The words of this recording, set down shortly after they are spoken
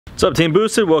What's up, Team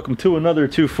Boosted? Welcome to another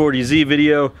 240Z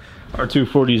video. Our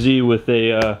 240Z with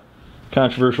a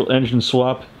controversial engine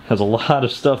swap has a lot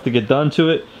of stuff to get done to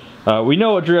it. We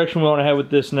know what direction we want to head with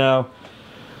this now.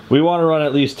 We want to run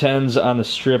at least 10s on the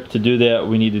strip. To do that,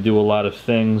 we need to do a lot of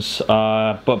things.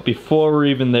 But before we're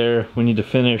even there, we need to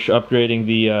finish upgrading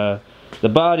the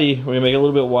body. We're gonna make it a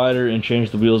little bit wider and change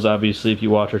the wheels. Obviously, if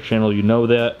you watch our channel, you know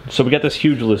that. So we got this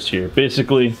huge list here.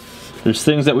 Basically, there's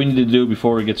things that we need to do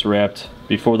before it gets wrapped,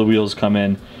 before the wheels come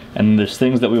in, and there's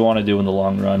things that we want to do in the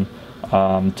long run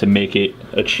to make it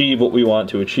achieve what we want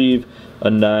to achieve, a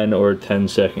 9 or 10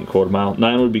 second quarter mile.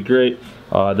 9 would be great.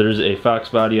 There's a Fox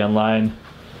body online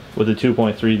with a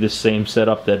 2.3, this same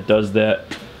setup that does that,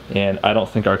 and I don't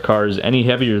think our car is any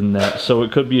heavier than that, so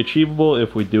it could be achievable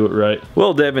if we do it right.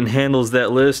 Well, Devin handles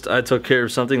that list. I took care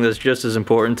of something that's just as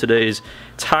important. Today's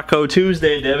Taco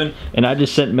Tuesday, Devin, and I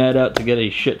just sent Matt out to get a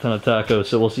shit ton of tacos,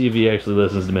 so we'll see if he actually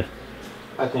listens to me.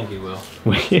 I think he will.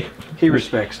 He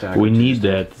respects Taco We need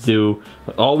Tuesday. that to do.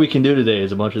 All we can do today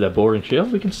is a bunch of that boring shit.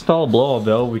 We can install a blow-off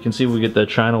valve. We can see if we get that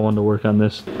China one to work on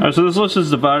this. Alright, so this list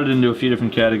is divided into a few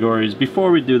different categories.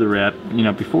 Before we do the wrap, you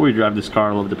know, before we drive this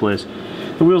car all over the place,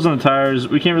 the wheels and the tires,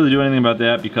 we can't really do anything about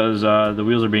that because the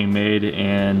wheels are being made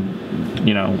and,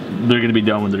 you know, they're going to be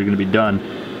done when they're going to be done.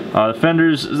 The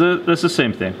fenders, that's the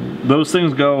same thing. Those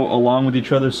things go along with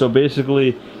each other, so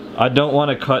basically I don't want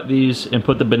to cut these and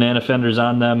put the banana fenders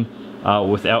on them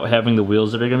without having the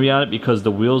wheels that are going to be on it, because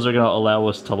the wheels are going to allow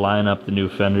us to line up the new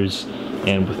fenders,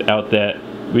 and without that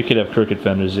we could have crooked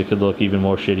fenders. It could look even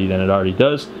more shitty than it already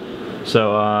does.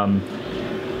 So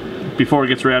before it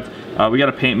gets wrapped, we got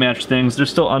to paint match things. There's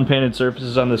still unpainted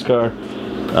surfaces on this car.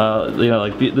 You know,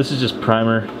 like this is just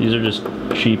primer. These are just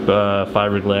cheap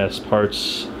fiberglass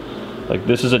parts. Like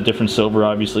this is a different silver,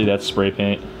 obviously that's spray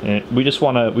paint, and we just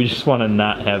wanna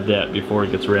not have that before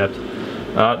it gets wrapped.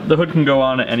 The hood can go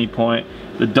on at any point.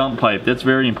 The dump pipe, that's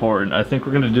very important. I think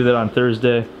we're gonna do that on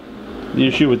Thursday. The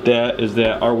issue with that is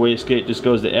that our wastegate just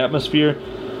goes to atmosphere,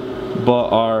 but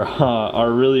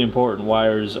our really important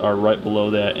wires are right below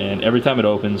that, and every time it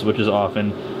opens, which is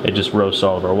often, it just roasts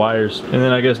all of our wires. And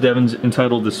then I guess Devin's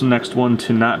entitled this next one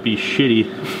to not be shitty.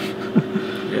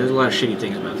 Yeah, there's a lot of shitty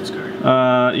things about this car.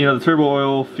 You know, the turbo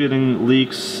oil fitting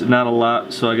leaks, not a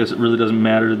lot, so I guess it really doesn't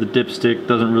matter. The dipstick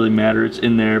doesn't really matter. It's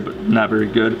in there, but not very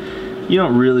good. You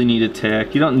don't really need a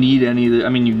tack. You don't need any of the,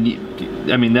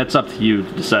 I mean, that's up to you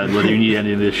to decide whether you need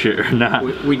any of this shit or not.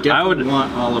 We definitely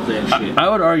want all of that shit. I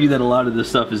would argue that a lot of this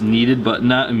stuff is needed, but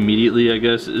not immediately, I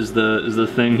guess, is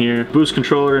the thing here. Boost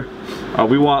controller,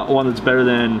 we want one that's better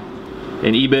than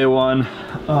an eBay one.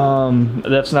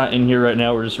 That's not in here right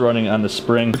now. We're just running on the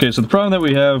spring. Okay, so the problem that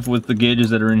we have with the gauges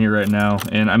that are in here right now,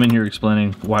 and I'm in here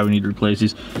explaining why we need to replace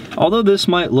these. Although this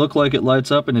might look like it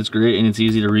lights up and it's great and it's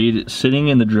easy to read, sitting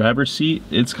in the driver's seat,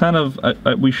 it's kind of,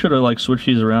 we should have like switched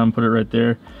these around and put it right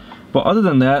there. But other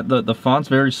than that, the font's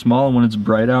very small, and when it's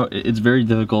bright out, it's very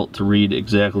difficult to read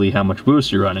exactly how much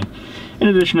boost you're running. In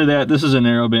addition to that, this is a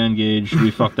narrowband gauge.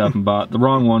 We fucked up and bought the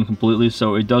wrong one completely,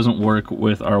 so it doesn't work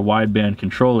with our wideband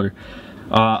controller.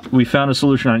 We found a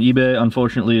solution on eBay.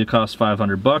 Unfortunately, it costs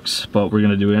 500 bucks, but we're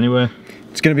gonna do it anyway.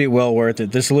 It's gonna be well worth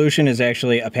it. The solution is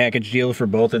actually a package deal for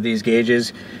both of these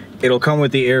gauges. It'll come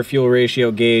with the air-fuel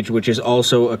ratio gauge, which is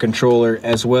also a controller,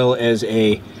 as well as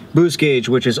a boost gauge,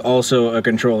 which is also a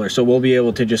controller. So we'll be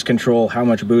able to just control how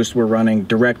much boost we're running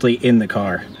directly in the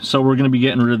car. So we're gonna be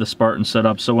getting rid of the Spartan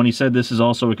setup. So when he said this is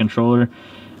also a controller,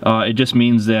 it just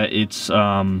means that it's,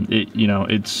 you know,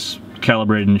 it's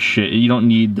calibrated and shit. You don't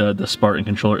need the Spartan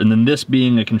controller. And then this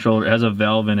being a controller, it has a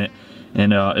valve in it,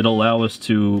 and it'll allow us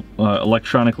to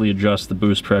electronically adjust the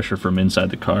boost pressure from inside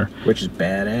the car, which is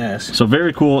badass. So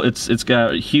very cool. It's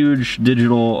got a huge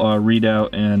digital readout,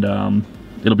 and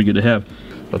it'll be good to have.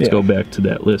 Let's go back to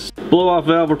that list. Blow off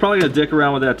valve, we're probably gonna dick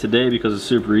around with that today because it's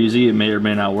super easy. It may or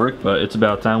may not work, but it's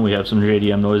about time. We have some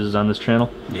JDM noises on this channel.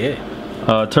 Yeah.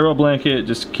 Turbo blanket,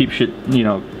 just keep shit, you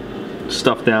know,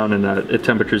 stuff down and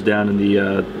temperatures down in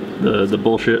the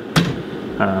bullshit.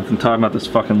 I've been talking about this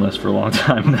fucking list for a long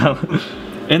time now.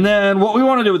 And then what we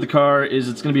want to do with the car is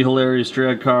it's going to be a hilarious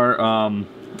drag car.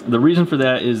 The reason for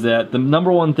that is that the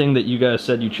number one thing that you guys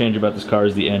said you change about this car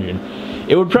is the engine.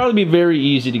 It would probably be very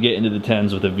easy to get into the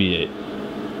 10s with a V8.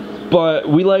 But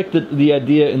we like the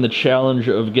idea and the challenge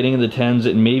of getting in the 10s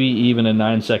and maybe even a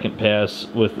 9-second pass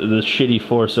with the shitty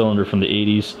 4-cylinder from the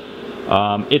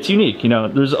 80s. It's unique, you know.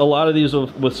 There's a lot of these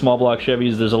with small block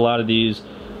Chevys. There's a lot of these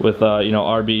with you know,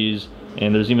 RBs,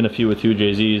 and there's even a few with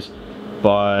 2JZs.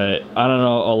 But I don't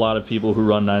know a lot of people who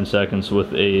run 9 seconds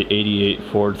with a 88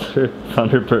 Ford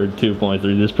Thunderbird 2.3.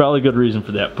 There's probably a good reason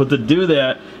for that. But to do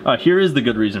that, here is the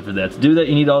good reason for that. To do that,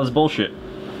 you need all this bullshit.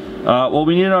 Well,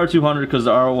 we need an R200 because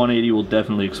the R180 will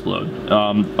definitely explode.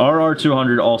 Our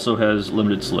R200 also has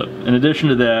limited slip. In addition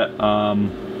to that,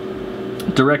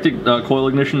 directed coil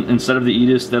ignition instead of the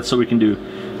EDIS, that's so we can do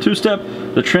two-step.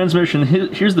 The transmission,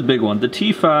 here's the big one. The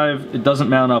T5, it doesn't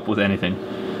mount up with anything.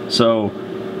 So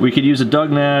we could use a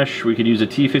Doug Nash, we could use a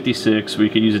T56, we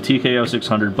could use a TKO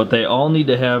 600, but they all need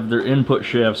to have their input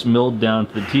shafts milled down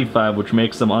to the T5, which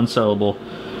makes them unsellable.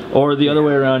 Or the other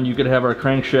way around, you could have our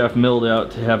crankshaft milled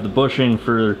out to have the bushing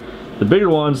for the bigger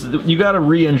ones. You got to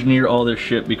re-engineer all this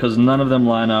shit because none of them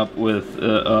line up with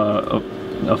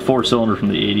a four-cylinder from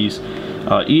the 80s.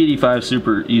 E85 is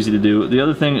super easy to do. The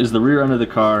other thing is the rear end of the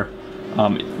car.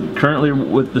 Currently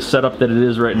with the setup that it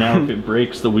is right now, if it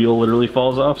breaks, the wheel literally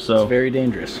falls off. So it's very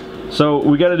dangerous. So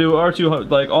we got to do R200,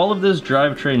 like all of this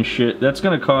drivetrain shit. That's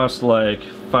gonna cost like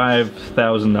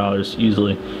 $5,000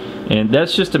 easily, and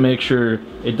that's just to make sure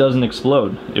it doesn't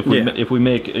explode. If we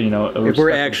make, you know, if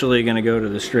we're actually gonna go to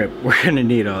the strip, we're gonna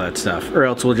need all that stuff, or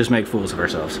else we'll just make fools of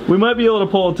ourselves. We might be able to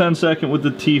pull a 10-second with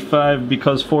the T5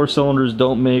 because 4 cylinders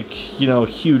don't make, you know,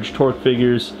 huge torque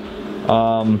figures.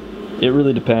 It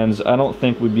really depends. I don't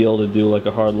think we'd be able to do like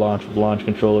a hard launch with launch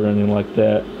control or anything like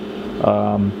that.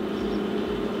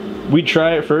 We'd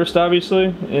try it first,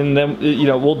 obviously, and then, you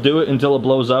know, we'll do it until it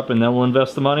blows up, and then we'll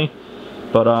invest the money.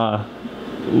 But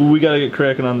we gotta get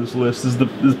cracking on this list. This is the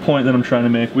point that I'm trying to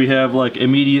make. We have like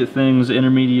immediate things,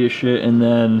 intermediate shit, and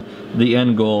then the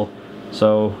end goal.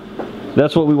 So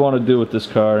that's what we want to do with this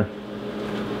car.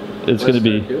 It's gonna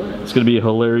be a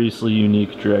hilariously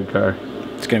unique drag car.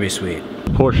 It's gonna be sweet.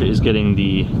 Porsche is getting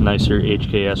the nicer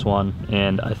HKS one,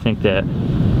 and I think that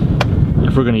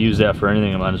if we're going to use that for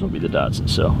anything, it might as well be the Datsun.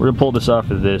 So we're going to pull this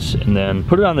off of this and then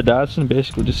put it on the Datsun and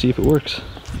basically just see if it works.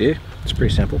 Yeah, it's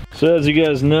pretty simple. So as you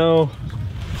guys know,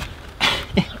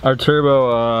 our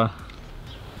turbo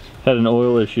had an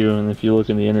oil issue, and if you look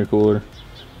in the intercooler,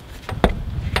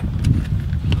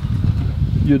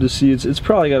 you'll just see it's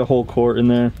probably got a whole quart in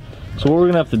there. So what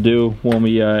we're going to have to do when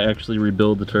we actually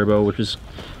rebuild the turbo, which is,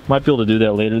 might be able to do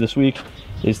that later this week,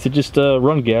 is to just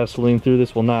run gasoline through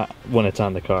this. Well, not when it's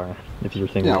on the car, if you're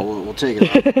thinking. Yeah, we'll take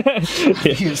it off.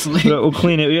 Obviously. Yeah. We'll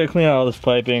clean it. We gotta clean out all this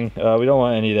piping. We don't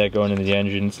want any of that going into the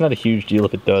engine. It's not a huge deal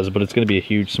if it does, but it's gonna be a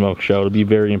huge smoke show. It'll be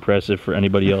very impressive for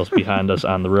anybody else behind us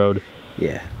on the road.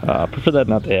 Yeah. Prefer that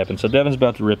not to happen. So Devin's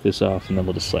about to rip this off, and then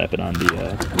we'll just slap it on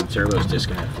the turbo's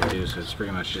disconnected too, so it's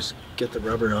pretty much just get the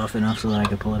rubber off enough so that I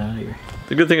can pull it out of here.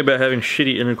 The good thing about having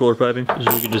shitty intercooler piping is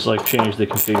we can just like change the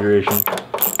configuration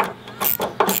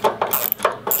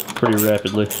pretty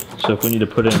rapidly. So if we need to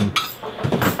put in a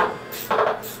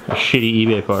shitty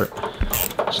eBay part,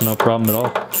 it's no problem at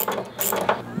all.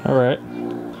 Alright.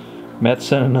 Matt's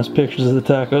sending us pictures of the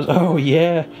tacos. Oh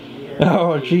yeah!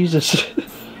 Oh Jesus!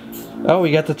 Oh,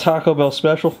 we got the Taco Bell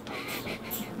special.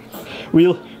 We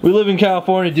live in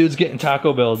California, dude's getting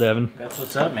Taco Bell, Devin. That's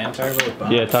what's up, man. Taco Bell's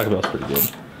bomb. Yeah, Taco Bell's pretty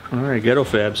good. Alright, ghetto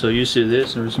fab. So you see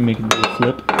this, and we're just gonna make it do a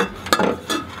flip.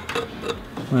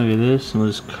 Look at this, and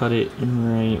we'll just cut it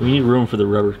right. We need room for the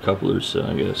rubber couplers, so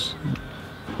I guess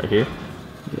right here.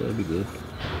 Yeah, that'd be good.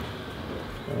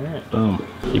 Alright. Boom.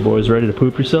 You boys ready to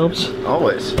poop yourselves?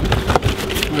 Always.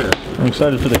 Yeah. I'm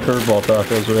excited for the curveball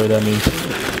tacos, whatever that means.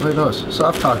 Look at those.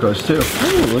 Soft tacos, too.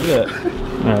 Ooh, look at that.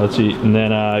 Alright, let's eat. And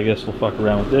then I guess we'll fuck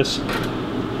around with this.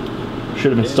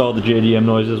 Should have installed the JDM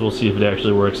noises. We'll see if it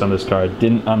actually works on this car. It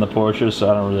didn't on the Porsche, so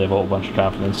I don't really have a whole bunch of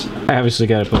confidence. I obviously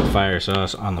got to put fire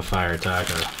sauce on the fire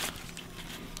taco.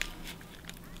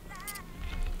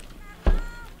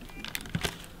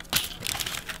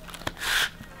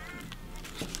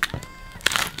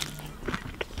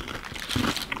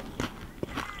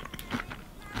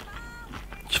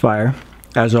 It's fire,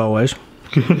 as always.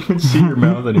 You can't see your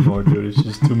mouth anymore, dude. It's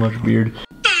just too much beard.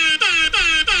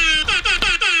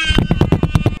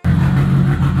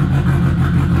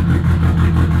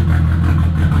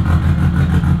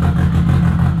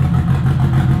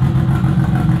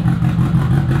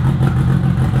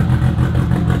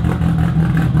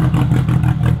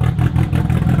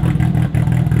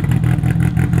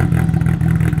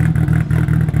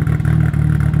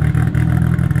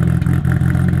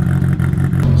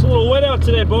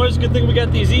 Today, boys. Good thing we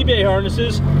got these eBay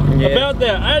harnesses. Yeah. About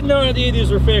that, I had no idea these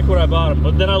were fake when I bought them,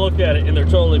 but then I looked at it and they're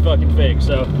totally fucking fake.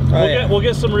 So we'll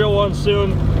get some real ones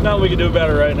soon. Not what we can do about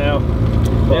it right now.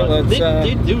 But yeah,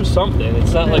 they do something.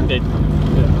 It's not like they.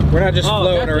 Yeah. We're not just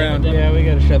floating around. Yeah, we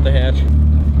gotta shut the hatch.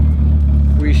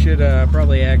 We should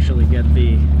probably actually get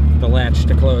the latch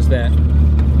to close that.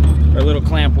 Our little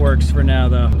clamp works for now,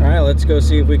 though. All right, let's go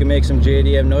see if we can make some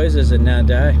JDM noises and not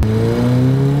die.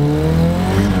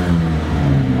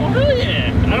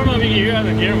 I don't know if you can hear it on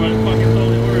the camera, but it fucking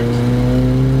totally works.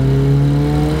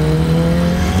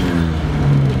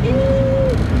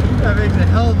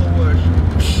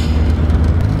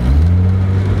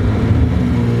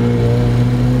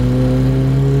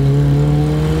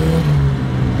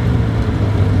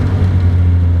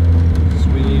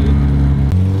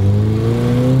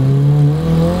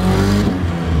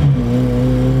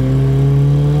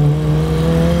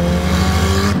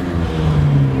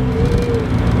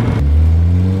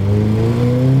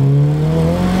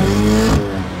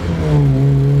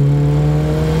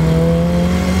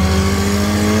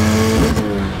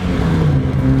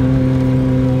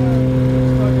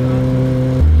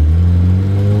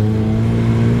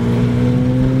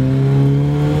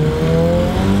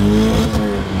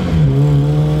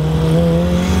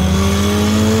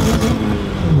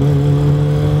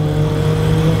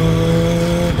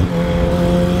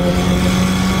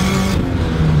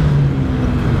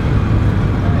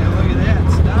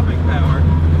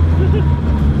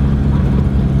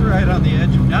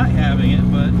 having it,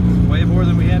 but way more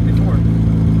than we had before.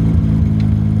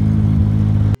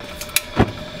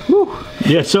 Whew.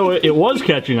 Yeah, so it was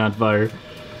catching on fire.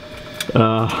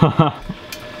 So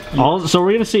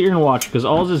we're gonna sit here and watch, because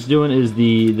all it's doing is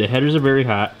the headers are very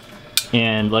hot,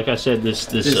 and like I said, this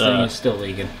thing is still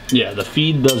leaking. Yeah, the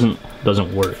feed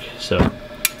doesn't work. So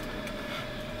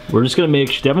we're just gonna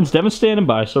make sure Devin's standing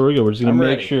by, so we're good. We're just gonna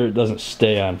make sure it doesn't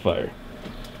stay on fire.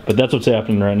 But that's what's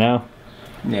happening right now.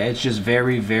 Yeah, it's just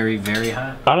very, very, very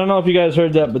hot. I don't know if you guys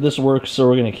heard that, but this works, so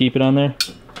we're gonna keep it on there.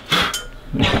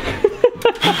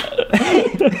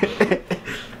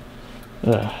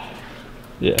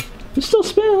 Yeah, it's still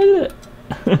spinning. Look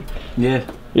at that. Yeah.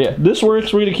 Yeah, this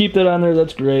works. We're gonna keep that on there.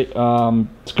 That's great.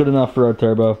 It's good enough for our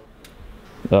turbo.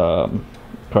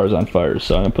 Car's on fire,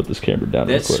 so I'm gonna put this camera down.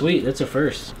 That's sweet. That's a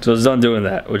first. So it's done doing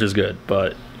that, which is good.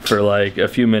 But for like a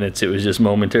few minutes, it was just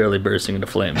momentarily bursting into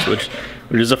flames, which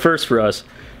is a first for us.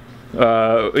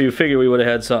 You figure we would have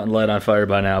had something light on fire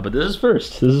by now, but this is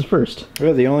first. This is first.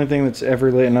 Well, the only thing that's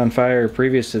ever lit on fire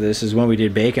previous to this is when we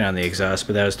did bacon on the exhaust,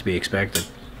 but that was to be expected.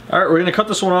 All right, we're gonna cut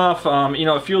this one off. You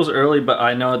know, it feels early, but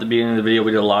I know at the beginning of the video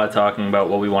we did a lot of talking about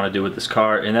what we want to do with this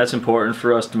car, and that's important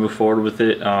for us to move forward with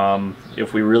it.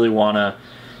 If we really want to,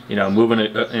 you know, move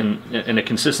in a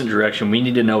consistent direction, we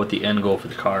need to know what the end goal for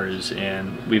the car is,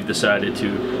 and we've decided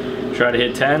to try to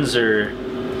hit 10s or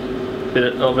a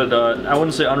bit of it. I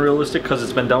wouldn't say unrealistic because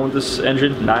it's been done with this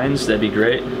engine. 9s, that'd be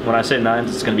great. When I say 9s,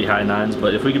 it's gonna be high 9s,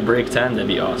 but if we could break 10, that'd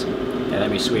be awesome. Yeah, that'd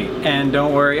be sweet. And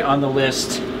don't worry, on the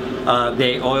list,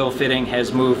 the oil fitting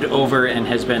has moved over and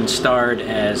has been starred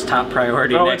as top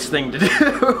priority, next thing to do.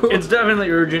 It's definitely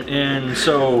urgent, and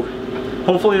so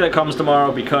hopefully that comes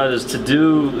tomorrow, because to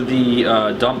do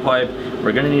the dump pipe,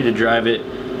 we're gonna need to drive it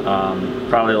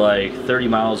probably like 30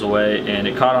 miles away, and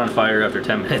it caught on fire after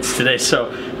 10 minutes today, so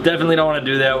definitely don't want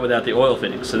to do that without the oil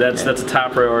fitting. So that's a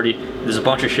top priority. There's a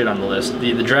bunch of shit on the list.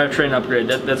 The drivetrain upgrade,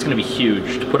 that's gonna be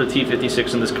huge. To put a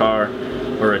T56 in this car,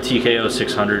 or a TKO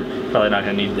 600, probably not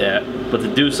gonna need that. But to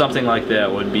do something like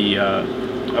that would be a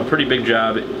pretty big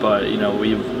job. But you know,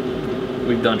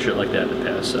 we've done shit like that in the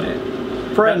past. So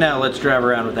for right now, let's drive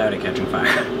around without it catching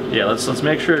fire. Yeah, let's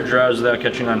make sure it drives without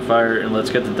catching on fire, and let's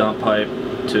get the dump pipe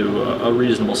to a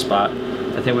reasonable spot.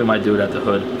 I think we might do it at the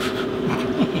hood.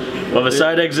 Well, the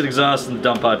side exit exhaust and the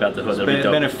dump pipe at the hood. There's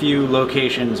been a few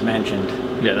locations mentioned.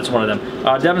 Yeah, that's one of them.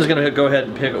 Devin's gonna go ahead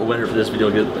and pick a winner for this video.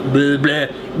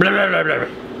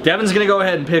 Devin's gonna go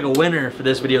ahead and pick a winner for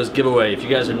this video's giveaway. If you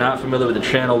guys are not familiar with the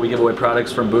channel, we give away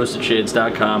products from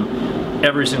BoostedShades.com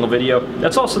every single video.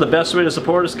 That's also the best way to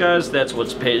support us, guys. That's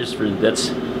what's paid for.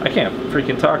 I can't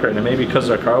freaking talk right now. Maybe because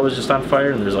our car was just on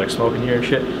fire and there's like smoke in here and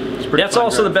shit. That's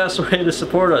also the best way to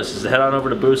support us, is to head on over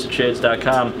to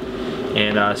BoostedShades.com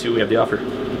and see what we have to offer.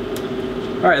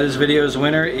 Alright, this video's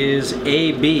winner is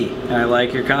AB, and I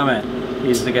like your comment.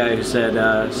 He's the guy who said,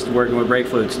 working with brake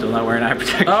fluid, still not wearing eye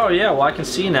protection. Oh yeah, well I can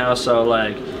see now, so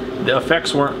like, the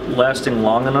effects weren't lasting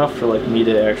long enough for like me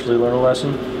to actually learn a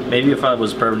lesson. Maybe if I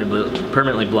was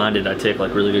permanently blinded, I'd take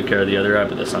like really good care of the other eye,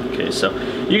 but that's not the case. So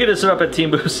you can hit us up at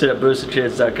Teamboosted at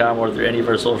BoostedShades.com, or through any of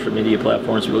our social media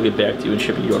platforms. We'll get back to you and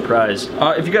ship you your prize.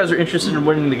 If you guys are interested in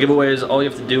winning the giveaways, all you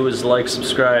have to do is like,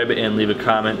 subscribe, and leave a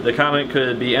comment. The comment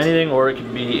could be anything, or it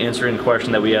could be answering a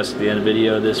question that we asked at the end of the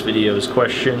video. This video's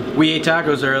question. We ate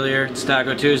tacos earlier. It's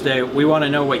Taco Tuesday. We want to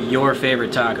know what your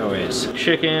favorite taco is.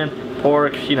 Chicken,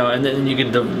 pork, you know, and then you can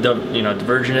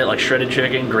divergent it, like shredded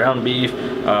chicken, ground beef,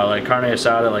 like carne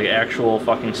asada, like actual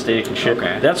fucking steak and shit.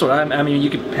 Okay. That's what I mean, you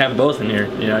could have both in here,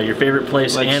 you know, your favorite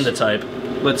place and the type.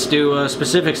 Let's do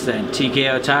specifics then.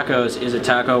 TKO Tacos is a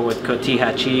taco with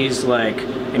cotija cheese like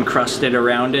encrusted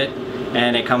around it,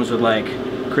 and it comes with like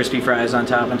crispy fries on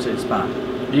top, and so it's bomb.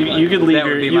 You could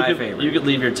leave my favorite. You could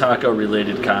leave your taco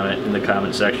related comment in the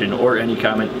comment section, or any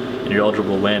comment, and you're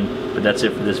eligible to win. But that's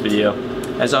it for this video.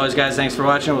 As always, guys, thanks for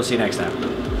watching. We'll see you next time.